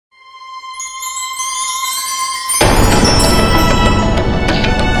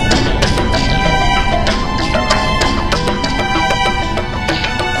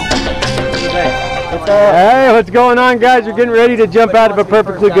Hey, what's going on, guys? You're getting ready to jump out of a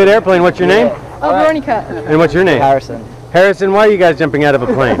perfectly good airplane. What's your name? Oh, Veronica. And what's your name? Harrison. Harrison, why are you guys jumping out of a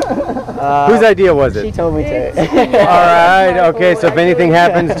plane? Whose idea was it? She told me to. Alright, okay, so if anything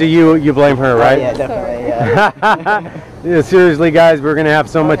happens to you, you blame her, right? Yeah, definitely, Yeah, seriously, guys, we're going to have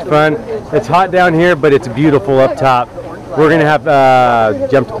so much fun. It's hot down here, but it's beautiful up top. We're going to have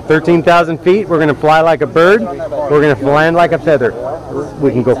jumped 13,000 feet. We're going to fly like a bird. We're going to land like a feather.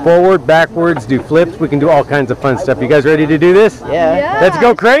 We can go forward, backwards, do flips. We can do all kinds of fun stuff. You guys ready to do this? Yeah. Let's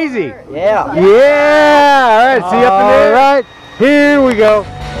go crazy. Yeah. Yeah. All right, see you up in there. All right, here we go.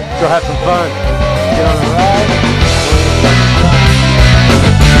 Let's go have some fun. Get on the ride.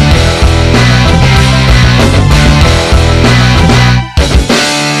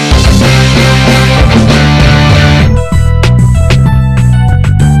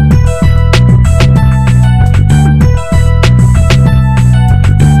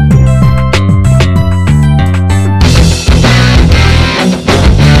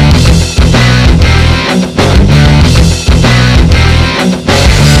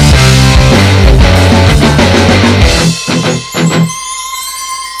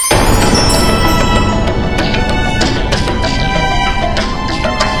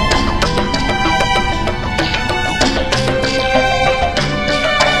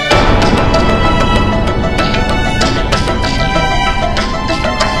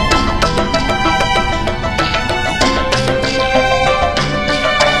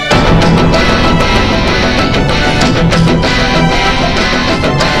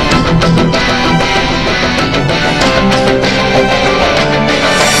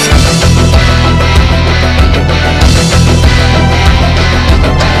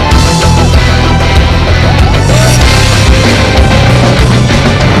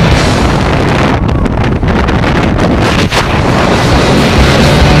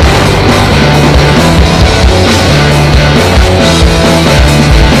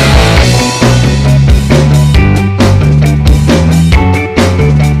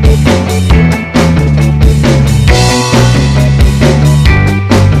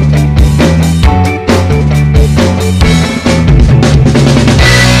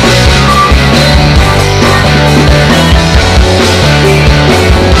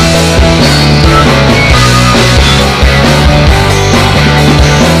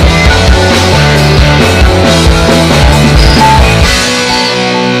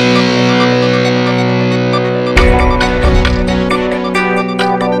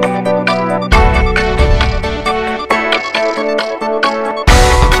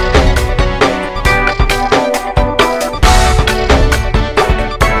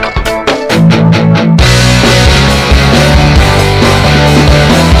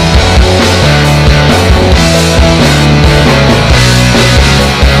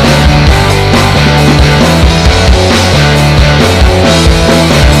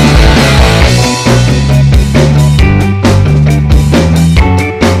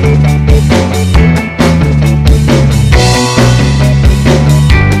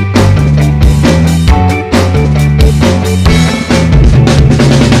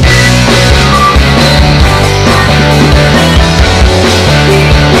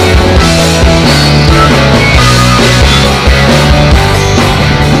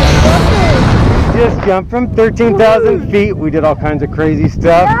 Jumped from 13,000 feet. We did all kinds of crazy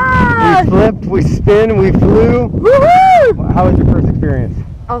stuff. Yes! We flipped, we spin, we flew. Woohoo! How was your first experience?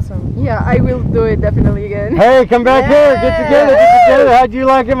 Awesome. Yeah, I will do it definitely again. Hey, come back here. Get together. How'd you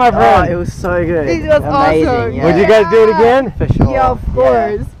like it, my friend? Oh, it was so good. It was amazing. awesome. Yeah. Would you guys do it again? For sure. Yeah, of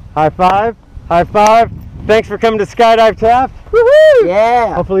course. High five. High five. Thanks for coming to Skydive Taft. Woohoo!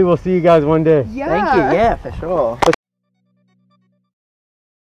 Yeah. Hopefully we'll see you guys one day. Yeah. Thank you. Yeah, for sure.